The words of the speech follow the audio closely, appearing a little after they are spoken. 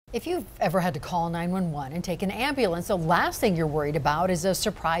If you've ever had to call 911 and take an ambulance, the last thing you're worried about is a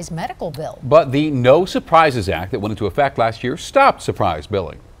surprise medical bill. But the No Surprises Act that went into effect last year stopped surprise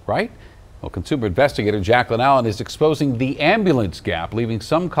billing, right? Well, consumer investigator Jacqueline Allen is exposing the ambulance gap, leaving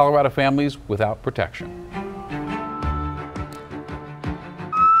some Colorado families without protection.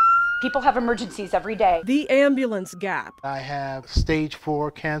 People have emergencies every day. The ambulance gap. I have stage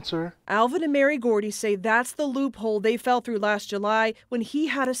 4 cancer. Alvin and Mary Gordy say that's the loophole they fell through last July when he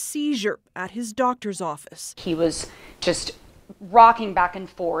had a seizure at his doctor's office. He was just rocking back and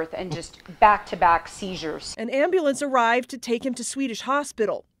forth and just back-to-back seizures. An ambulance arrived to take him to Swedish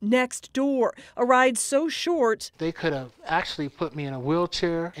Hospital, next door. A ride so short, They could have actually put me in a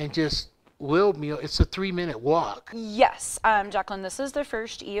wheelchair and just wheeled me. It's a 3-minute walk. Yes, Jacqueline, this is the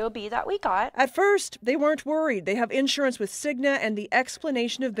first EOB that we got. At first, they weren't worried. They have insurance with Cigna, and the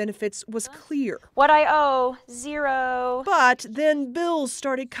explanation of benefits was clear. What I owe, $0. But then bills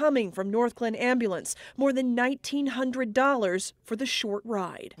started coming from Northglenn Ambulance, more than $1,900 for the short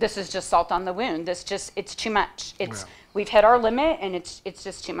ride. This is just salt on the wound. It's too much. We've hit our limit and it's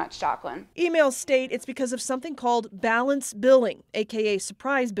just too much, Jacqueline. Emails state it's because of something called balance billing, aka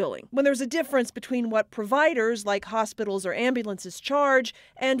surprise billing, when there's a difference between what providers like hospitals or ambulances charge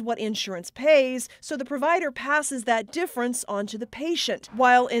and what insurance pays, so the provider passes that difference on to the patient.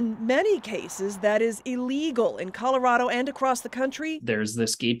 While in many cases that is illegal in Colorado and across the country, there's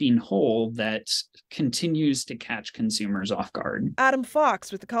this gaping hole that continues to catch consumers off guard. Adam Fox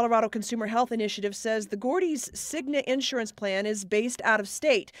with the Colorado Consumer Health Initiative says the Gordy's Cigna insurance plan is based out of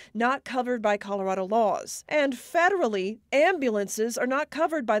state, not covered by Colorado laws. And federally, ambulances are not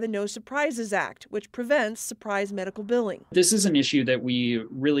covered by the No Surprises Act, which prevents surprise medical billing. This is an issue that we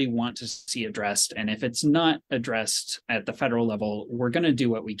really want to see addressed, and if it's not addressed at the federal level, we're going to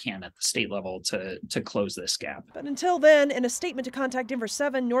do what we can at the state level to close this gap. But until then, in a statement to Contact Denver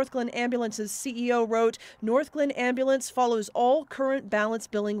 7, Northglenn Ambulance's CEO wrote, Northglenn Ambulance follows all current balance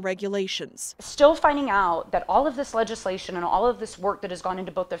billing regulations. Still finding out that all of this legislation and all of this work that has gone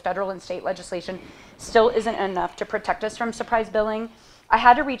into both the federal and state legislation still isn't enough to protect us from surprise billing. I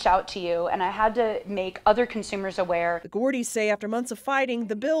had to reach out to you and I had to make other consumers aware. The Gordys say after months of fighting,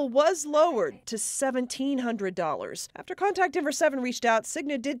 the bill was lowered to $1,700. After Contact Denver 7 reached out,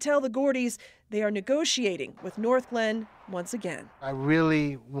 Cigna did tell the Gordys they are negotiating with Northglenn once again. I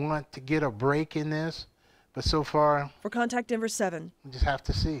really want to get a break in this, but so far, For Contact Denver 7, we just have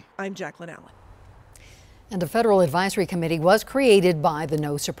to see. I'm Jacqueline Allen. And a federal advisory committee was created by the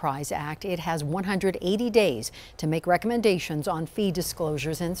No Surprise Act. It has 180 days to make recommendations on fee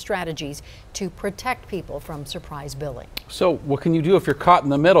disclosures and strategies to protect people from surprise billing. So what can you do if you're caught in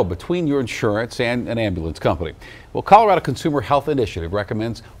the middle between your insurance and an ambulance company? Well, Colorado Consumer Health Initiative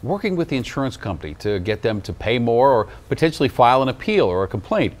recommends working with the insurance company to get them to pay more or potentially file an appeal or a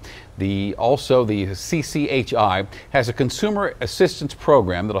complaint. Also, the CCHI has a consumer assistance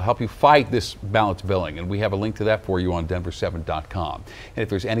program that'll help you fight this balance billing, and we have a link to that for you on denver7.com. And if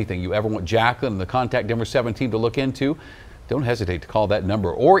there's anything you ever want Jacqueline and the Contact Denver 7 team to look into, don't hesitate to call that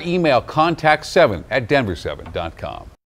number or email contact7@denver7.com.